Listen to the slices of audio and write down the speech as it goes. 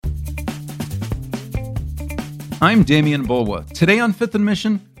I'm Damian Bulwa. Today on Fifth and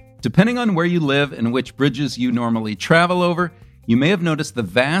Mission, depending on where you live and which bridges you normally travel over, you may have noticed the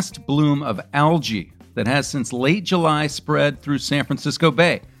vast bloom of algae that has since late July spread through San Francisco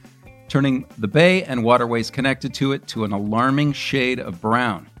Bay, turning the bay and waterways connected to it to an alarming shade of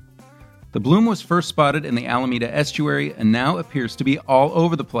brown. The bloom was first spotted in the Alameda Estuary and now appears to be all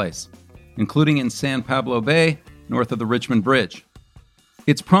over the place, including in San Pablo Bay, north of the Richmond Bridge.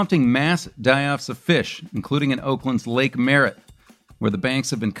 It's prompting mass die-offs of fish, including in Oakland's Lake Merritt, where the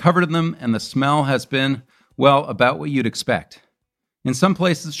banks have been covered in them and the smell has been, well, about what you'd expect. In some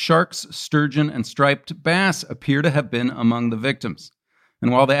places, sharks, sturgeon, and striped bass appear to have been among the victims.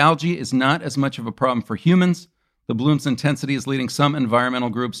 And while the algae is not as much of a problem for humans, the bloom's intensity is leading some environmental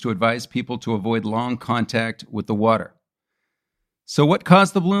groups to advise people to avoid long contact with the water. So what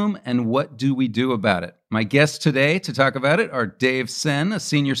caused the bloom, and what do we do about it? My guests today to talk about it are Dave Senn, a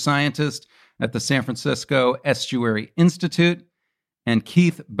senior scientist at the San Francisco Estuary Institute, and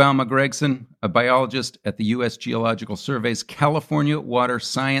Keith Bauma-Gregson, a biologist at the U.S. Geological Survey's California Water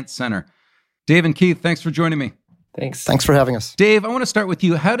Science Center. Dave and Keith, thanks for joining me. Thanks for having us. Dave, I want to start with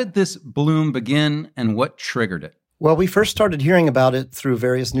you. How did this bloom begin, and what triggered it? Well, we first started hearing about it through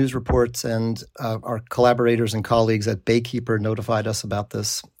various news reports, and our collaborators and colleagues at Baykeeper notified us about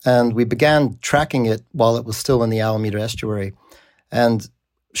this. And we began tracking it while it was still in the Alameda Estuary. And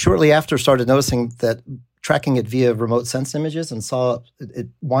shortly after, started noticing that tracking it via remote sense images and saw it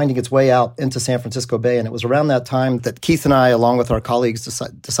winding its way out into San Francisco Bay. And it was around that time that Keith and I, along with our colleagues,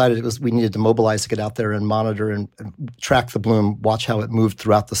 decided we needed to mobilize to get out there and monitor and track the bloom, watch how it moved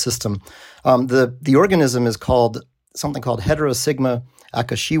throughout the system. The organism is something called Heterosigma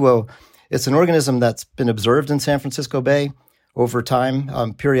akashiwo. It's an organism that's been observed in San Francisco Bay over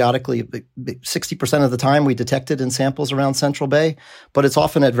time. Periodically, 60% of the time we detect it in samples around Central Bay, but it's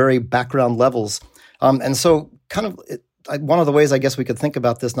often at very background levels. And so one of the ways I guess we could think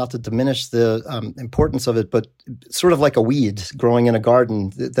about this, not to diminish the importance of it, but sort of like a weed growing in a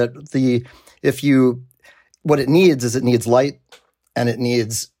garden, what it needs light, and it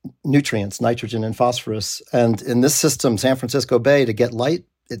needs nutrients, nitrogen and phosphorus. And in this system, San Francisco Bay, to get light,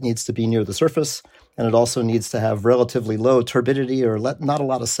 it needs to be near the surface, and it also needs to have relatively low turbidity or not a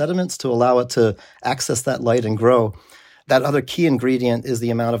lot of sediments to allow it to access that light and grow. That other key ingredient is the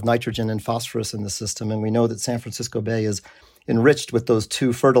amount of nitrogen and phosphorus in the system. And we know that San Francisco Bay is enriched with those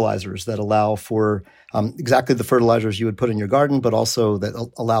two fertilizers that allow for exactly the fertilizers you would put in your garden, but also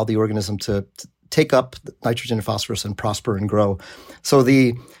that allow the organism to take up nitrogen and phosphorus and prosper and grow. So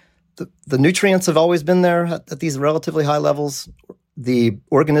the nutrients have always been there at these relatively high levels. The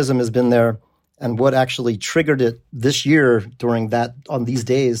organism has been there. And what actually triggered it this year on these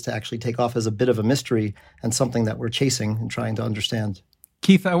days to actually take off is a bit of a mystery and something that we're chasing and trying to understand.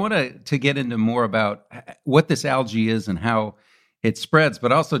 Keith, I want to get into more about what this algae is and how it spreads,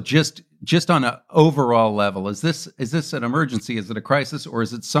 but also just on an overall level. Is this an emergency? Is it a crisis, or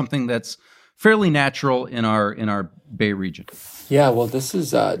is it something that's fairly natural in our Bay region? Yeah, well, this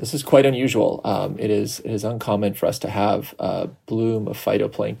is quite unusual. It is uncommon for us to have a bloom of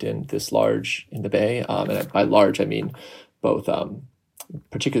phytoplankton this large in the Bay, and by large I mean both,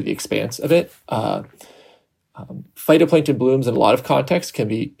 particularly the expanse of it. Phytoplankton blooms in a lot of contexts can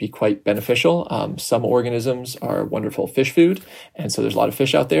be quite beneficial. Some organisms are wonderful fish food, and so there's a lot of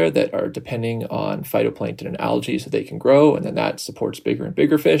fish out there that are depending on phytoplankton and algae so they can grow, and then that supports bigger and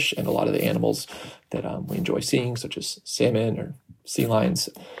bigger fish and a lot of the animals that we enjoy seeing, such as salmon or sea lions.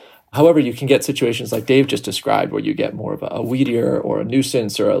 However, you can get situations like Dave just described where you get more of a weedier or a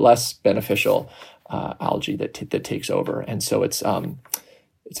nuisance or a less beneficial algae that takes over. And so it's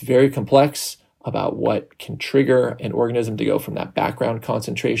very complex about what can trigger an organism to go from that background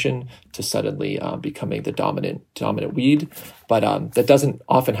concentration to suddenly becoming the dominant weed. But that doesn't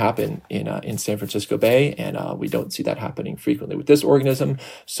often happen in San Francisco Bay, and we don't see that happening frequently with this organism.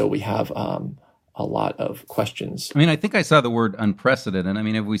 So we have a lot of questions. I mean, I think I saw the word unprecedented. I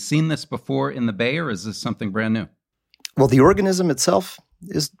mean, have we seen this before in the Bay, or is this something brand new? Well, the organism itself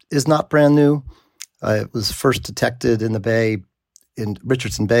is not brand new. It was first detected in the Bay, in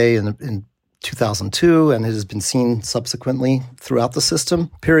Richardson Bay in 2002, and it has been seen subsequently throughout the system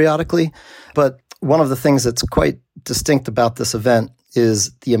periodically. But one of the things that's quite distinct about this event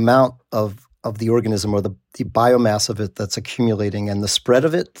is the amount of the organism, or the biomass of it that's accumulating, and the spread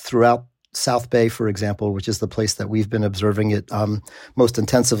of it throughout South Bay, for example, which is the place that we've been observing it most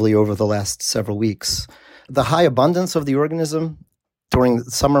intensively over the last several weeks. The high abundance of the organism during the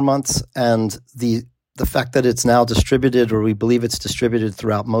summer months and the fact that it's now distributed, or we believe it's distributed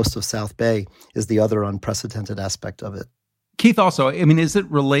throughout most of South Bay, is the other unprecedented aspect of it. Keith, also, I mean, is it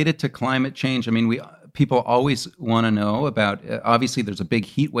related to climate change? I mean, people always want to know about, obviously there's a big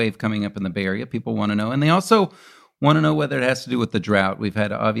heat wave coming up in the Bay Area. People want to know. And they also want to know whether it has to do with the drought. We've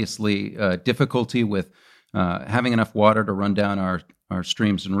had obviously difficulty with having enough water to run down our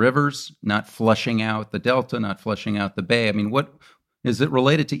streams and rivers, not flushing out the Delta, not flushing out the Bay. I mean, what is it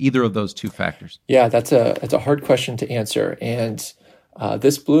related to either of those two factors? Yeah, that's a hard question to answer. And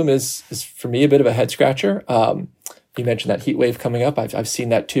this bloom is for me a bit of a head scratcher. You mentioned that heat wave coming up. I've seen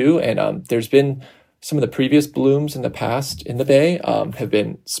that too. And there's been some of the previous blooms in the past in the Bay have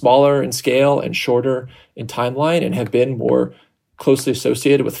been smaller in scale and shorter in timeline and have been more closely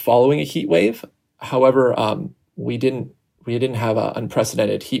associated with following a heat wave. However, we didn't have an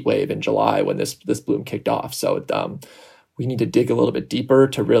unprecedented heat wave in July when this bloom kicked off. So we need to dig a little bit deeper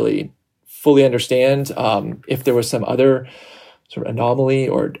to really fully understand if there was some other sort of anomaly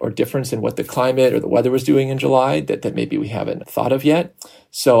or difference in what the climate or the weather was doing in July that maybe we haven't thought of yet.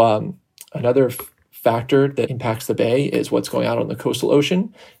 So another factor that impacts the Bay is what's going on the coastal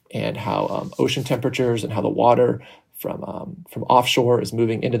ocean and how ocean temperatures and how the water from offshore is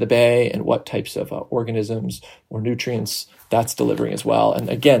moving into the Bay and what types of organisms or nutrients that's delivering as well. And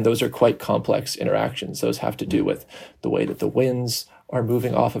again, those are quite complex interactions. Those have to do with the way that the winds are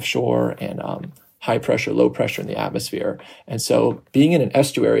moving off of shore and high pressure, low pressure in the atmosphere. And so being in an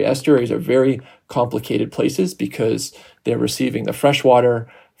estuaries are very complicated places because they're receiving the fresh water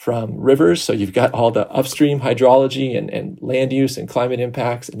from rivers. So you've got all the upstream hydrology and land use and climate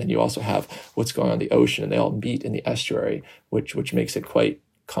impacts. And then you also have what's going on in the ocean, and they all meet in the estuary, which makes it quite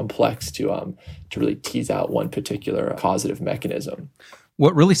complex to really tease out one particular causative mechanism.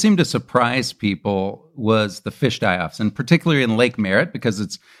 What really seemed to surprise people was the fish die-offs, and particularly in Lake Merritt, because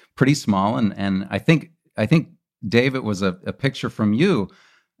it's pretty small. And I think, Dave, it was a picture from you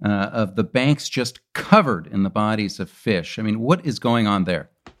of the banks just covered in the bodies of fish. I mean, what is going on there?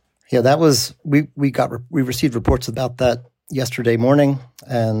 Yeah, that was we received reports about that yesterday morning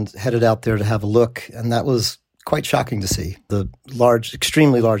and headed out there to have a look, and that was quite shocking to see the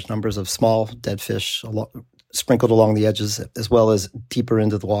extremely large numbers of small dead fish sprinkled along the edges as well as deeper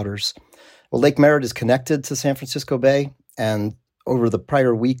into the waters. Well, Lake Merritt is connected to San Francisco Bay, and over the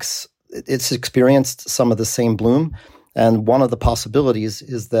prior weeks, it's experienced some of the same bloom. And one of the possibilities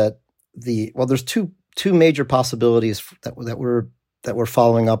is that there's two major possibilities that we're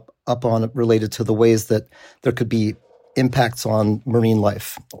following up on related to the ways that there could be impacts on marine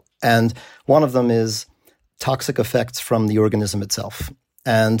life. And one of them is toxic effects from the organism itself.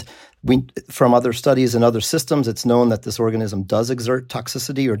 And from other studies in other systems, it's known that this organism does exert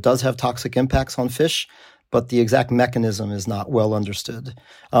toxicity or does have toxic impacts on fish, but the exact mechanism is not well understood.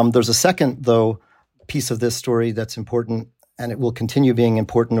 There's a second, though, piece of this story that's important, and it will continue being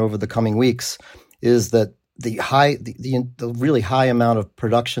important over the coming weeks, is that the really high amount of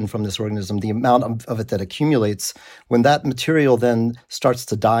production from this organism, the amount of it that accumulates, when that material then starts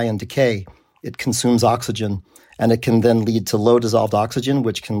to die and decay, it consumes oxygen, and it can then lead to low dissolved oxygen,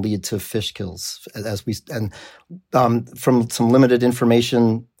 which can lead to fish kills. From some limited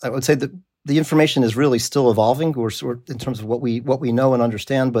information, I would say that the information is really still evolving in terms of what we know and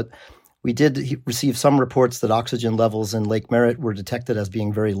understand, but we did receive some reports that oxygen levels in Lake Merritt were detected as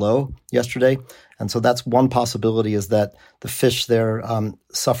being very low yesterday. And so that's one possibility, is that the fish there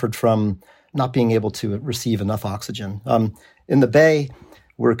suffered from not being able to receive enough oxygen. In the Bay,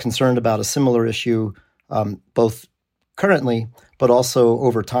 we're concerned about a similar issue, both currently, but also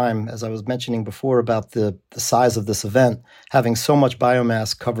over time, as I was mentioning before about the size of this event, having so much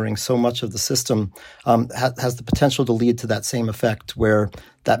biomass covering so much of the system has the potential to lead to that same effect where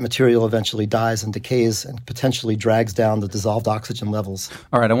that material eventually dies and decays and potentially drags down the dissolved oxygen levels.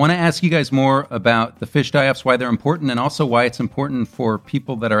 All right, I want to ask you guys more about the fish die-offs, why they're important, and also why it's important for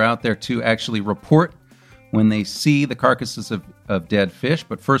people that are out there to actually report when they see the carcasses of dead fish.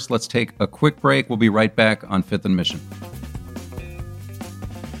 But first, let's take a quick break. We'll be right back on Fifth and Mission.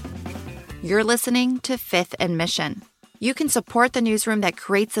 You're listening to Fifth and Mission. You can support the newsroom that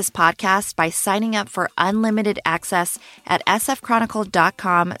creates this podcast by signing up for unlimited access at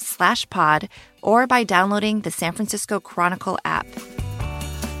sfchronicle.com/pod or by downloading the San Francisco Chronicle app.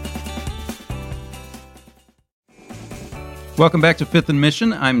 Welcome back to Fifth and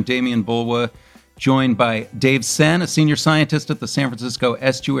Mission. I'm Damian Bulwa, joined by Dave Senn, a senior scientist at the San Francisco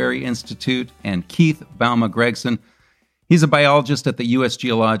Estuary Institute, and Keith Bauma-Gregson. He's a biologist at the U.S.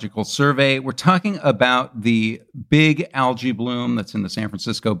 Geological Survey. We're talking about the big algae bloom that's in the San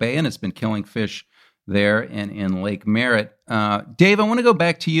Francisco Bay, and it's been killing fish there in Lake Merritt. Dave, I want to go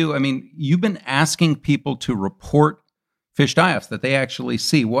back to you. I mean, you've been asking people to report fish die-offs that they actually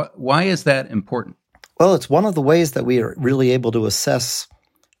see. Why is that important? Well, it's one of the ways that we are really able to assess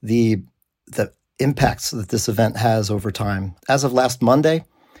the impacts that this event has over time. As of last Monday,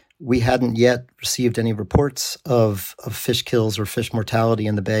 we hadn't yet received any reports of fish kills or fish mortality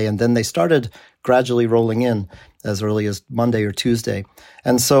in the bay. And then they started gradually rolling in as early as Monday or Tuesday.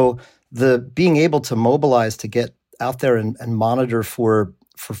 And so the being able to mobilize to get out there and monitor for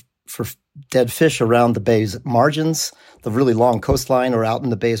dead fish around the bay's margins, the really long coastline, or out in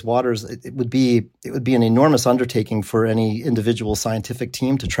the bay's waters, it would be an enormous undertaking for any individual scientific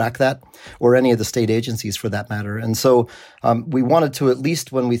team to track that, or any of the state agencies for that matter. And so we wanted to, at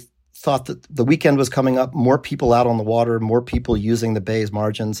least when we thought that the weekend was coming up, more people out on the water, more people using the bay's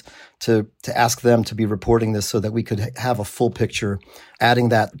margins, to ask them to be reporting this so that we could have a full picture, adding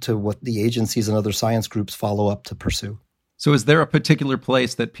that to what the agencies and other science groups follow up to pursue. So is there a particular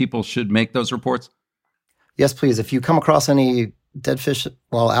place that people should make those reports? Yes, please. If you come across any dead fish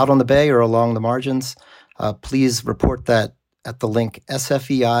while out on the bay or along the margins, please report that at the link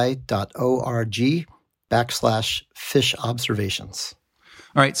sfei.org/fish observations.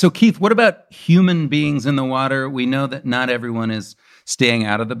 All right. So, Keith, what about human beings in the water? We know that not everyone is staying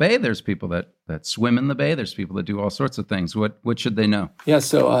out of the bay. There's people that swim in the bay. There's people that do all sorts of things. What should they know? Yeah.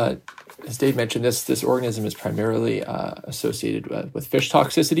 So, as Dave mentioned, this organism is primarily associated with fish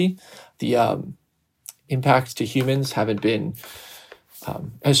toxicity. The impacts to humans haven't been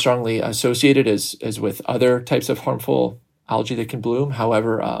as strongly associated as with other types of harmful algae that can bloom.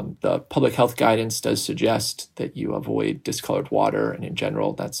 However, the public health guidance does suggest that you avoid discolored water, and in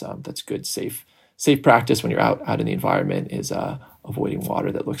general, that's good, safe practice when you're out in the environment, is avoiding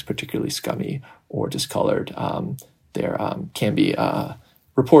water that looks particularly scummy or discolored. There can be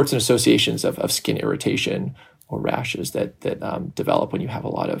reports and associations of skin irritation or rashes that develop when you have a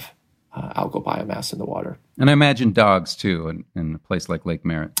lot of algal biomass in the water. And I imagine dogs too, in a place like Lake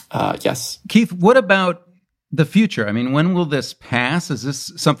Merritt. Yes. Keith, what about the future? I mean, when will this pass? Is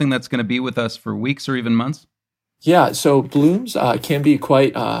this something that's going to be with us for weeks or even months? Yeah, so blooms can be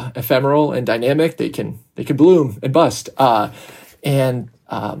quite ephemeral and dynamic. They can bloom and bust. And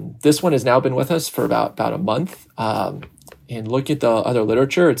this one has now been with us for about a month. And look at the other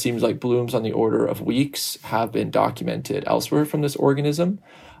literature, it seems like blooms on the order of weeks have been documented elsewhere from this organism.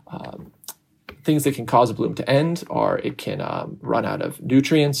 Things that can cause a bloom to end are it can run out of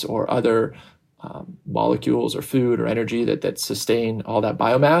nutrients or other molecules or food or energy that sustain all that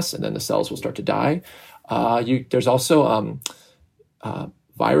biomass, and then the cells will start to die. There's also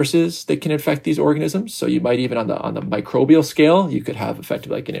viruses that can infect these organisms. So you might even on the microbial scale, you could have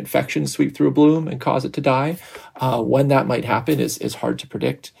effectively like an infection sweep through a bloom and cause it to die. When that might happen is hard to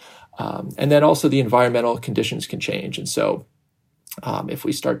predict. And then also the environmental conditions can change. And so if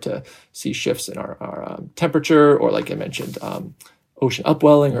we start to see shifts in our temperature, or like I mentioned, ocean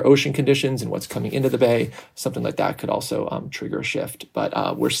upwelling or ocean conditions and what's coming into the bay, something like that could also trigger a shift.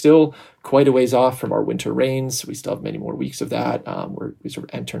 But we're still quite a ways off from our winter rains. We still have many more weeks of that. We sort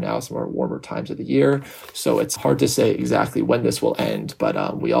of enter now some more warmer times of the year. So it's hard to say exactly when this will end,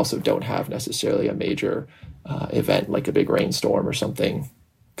 but we also don't have necessarily a major event like a big rainstorm or something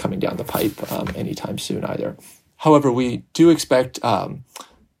coming down the pipe anytime soon either. However, we do expect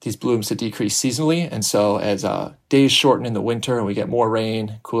these blooms to decrease seasonally. And so as days shorten in the winter and we get more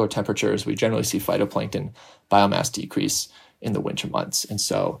rain, cooler temperatures, we generally see phytoplankton biomass decrease in the winter months. And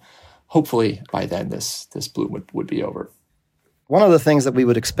so hopefully by then this bloom would be over. One of the things that we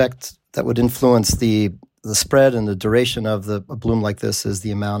would expect that would influence the spread and the duration of a bloom like this is the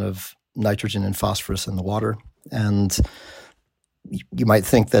amount of nitrogen and phosphorus in the water. And you might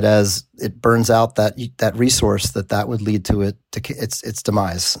think that as it burns out that resource, that would lead to its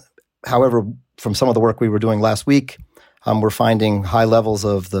demise. However, from some of the work we were doing last week, we're finding high levels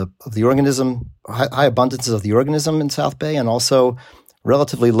of the organism, high abundances of the organism in South Bay, and also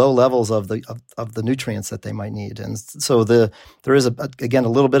relatively low levels of the nutrients that they might need. And so there is again a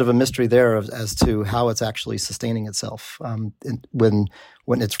little bit of a mystery there as to how it's actually sustaining itself when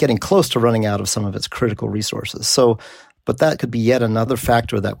it's getting close to running out of some of its critical resources. So. But that could be yet another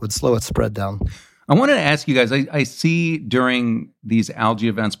factor that would slow its spread down. I wanted to ask you guys, I see during these algae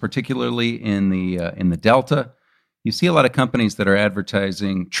events, particularly in the Delta, you see a lot of companies that are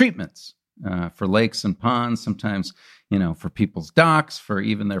advertising treatments for lakes and ponds, sometimes, for people's docks, for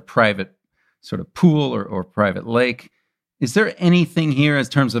even their private sort of pool or private lake. Is there anything here in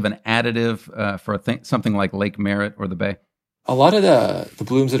terms of an additive for something like Lake Merritt or the Bay? A lot of the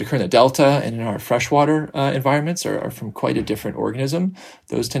blooms that occur in the Delta and in our freshwater environments are from quite a different organism.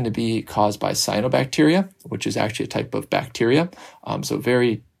 Those tend to be caused by cyanobacteria, which is actually a type of bacteria. So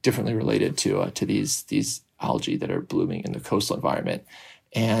very differently related to these algae that are blooming in the coastal environment.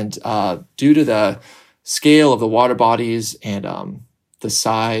 And due to the scale of the water bodies and the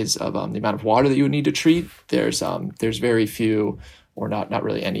size of the amount of water that you would need to treat, there's very few or not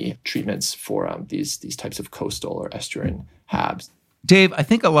really any treatments for these types of coastal or estuarine HABs. Dave, I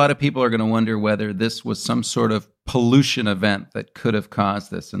think a lot of people are going to wonder whether this was some sort of pollution event that could have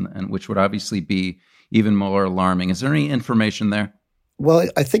caused this, and which would obviously be even more alarming. Is there any information there? Well,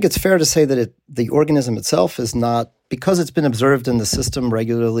 I think it's fair to say that the organism itself is not, because it's been observed in the system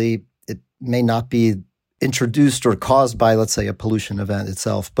regularly, it may not be introduced or caused by, let's say, a pollution event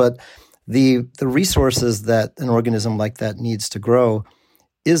itself. But the resources that an organism like that needs to grow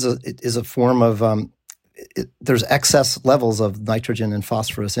is a form of there's excess levels of nitrogen and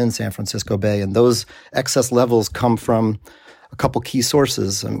phosphorus in San Francisco Bay, and those excess levels come from a couple key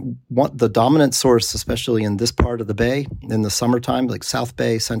sources. The dominant source, especially in this part of the bay in the summertime, like South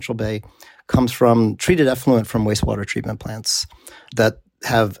Bay, Central Bay, comes from treated effluent from wastewater treatment plants that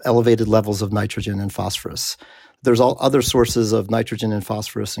have elevated levels of nitrogen and phosphorus. There's all other sources of nitrogen and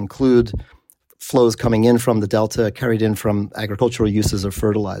phosphorus include flows coming in from the delta, carried in from agricultural uses of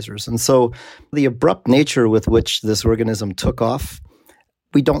fertilizers. And so the abrupt nature with which this organism took off,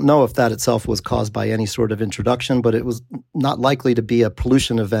 we don't know if that itself was caused by any sort of introduction, but it was not likely to be a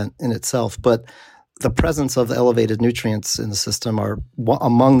pollution event in itself. But the presence of the elevated nutrients in the system are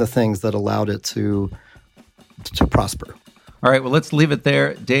among the things that allowed it to prosper. All right, well, let's leave it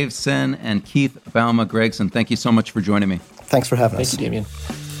there. Dave Senn and Keith Bauma-Gregson, thank you so much for joining me. Thanks for having us. Thank you, Damien.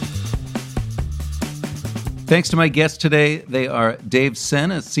 Thanks to my guests today. They are Dave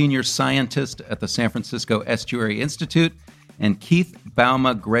Senn, a senior scientist at the San Francisco Estuary Institute, and Keith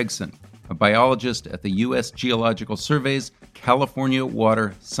Bauma-Gregson, a biologist at the U.S. Geological Survey's California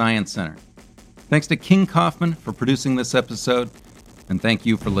Water Science Center. Thanks to King Kaufman for producing this episode, and thank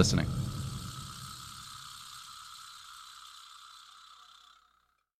you for listening.